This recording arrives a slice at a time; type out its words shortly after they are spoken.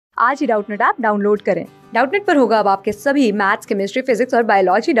आज ही Doubtnut app download करें। डाउटनट पर होगा अब आपके सभी मैथ्स, केमिस्ट्री, फिजिक्स और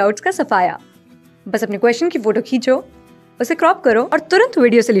बायोलॉजी डाउट्स का सफाया। बस अपने क्वेश्चन की फोटो खींचो, उसे क्रॉप करो और तुरंत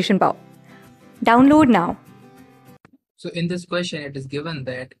वीडियो सोल्यूशन पाओ। Download now. So in this question, it is given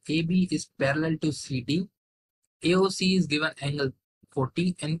that AB is parallel to CD, AOC is given angle 40,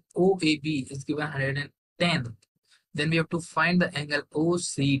 and OAB is given 110. Then we have to find the angle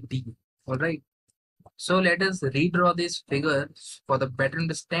OCD. All right. So let us redraw this figure for the better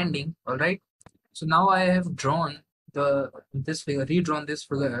understanding. All right. So now I have drawn this figure, redrawn this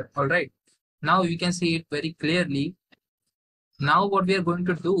figure. All right. Now you can see it very clearly. Now what we are going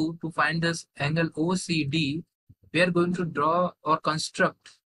to do to find this angle OCD, we are going to draw or construct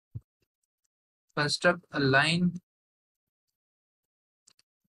a line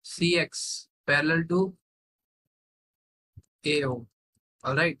CX parallel to AO.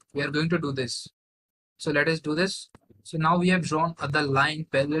 All right, we are going to do this. So let us do this. So now we have drawn the line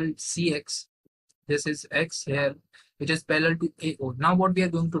parallel CX. This is X here, which is parallel to AO. Now what we are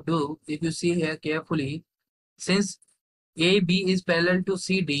going to do, if you see here carefully, since AB is parallel to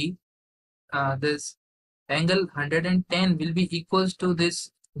CD, this angle 110 will be equals to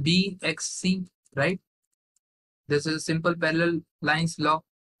this BXC, right? This is simple parallel lines law.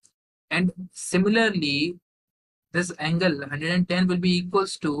 And similarly, this angle 110 will be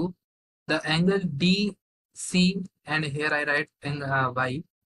equals to the angle DC, and here I write Y.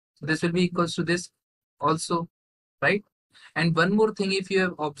 So this will be equals to this also, right? And one more thing, if you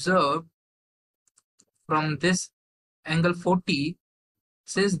have observed from this angle 40,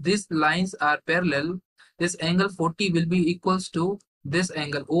 since these lines are parallel, this angle 40 will be equals to this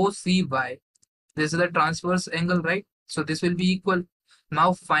angle OCY. This is the transverse angle, right? So this will be equal.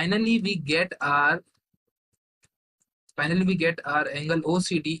 Now finally we get our angle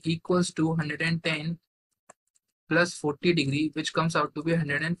OCD equals to 110 plus 40 degree, which comes out to be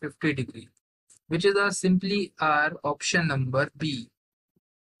 150 degree, which is simply our option number B.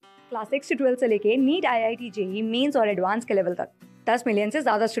 Class 6 से 12 से लेके NEET, IIT, JEE mains और advance के level तक 10 million से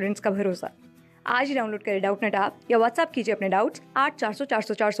ज्यादा students का भरोसा। आज ही डाउनलोड करें डाउटनट ऐप या व्हाट्सएप कीजिए अपने डाउट्स 8400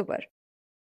 400 400 पर।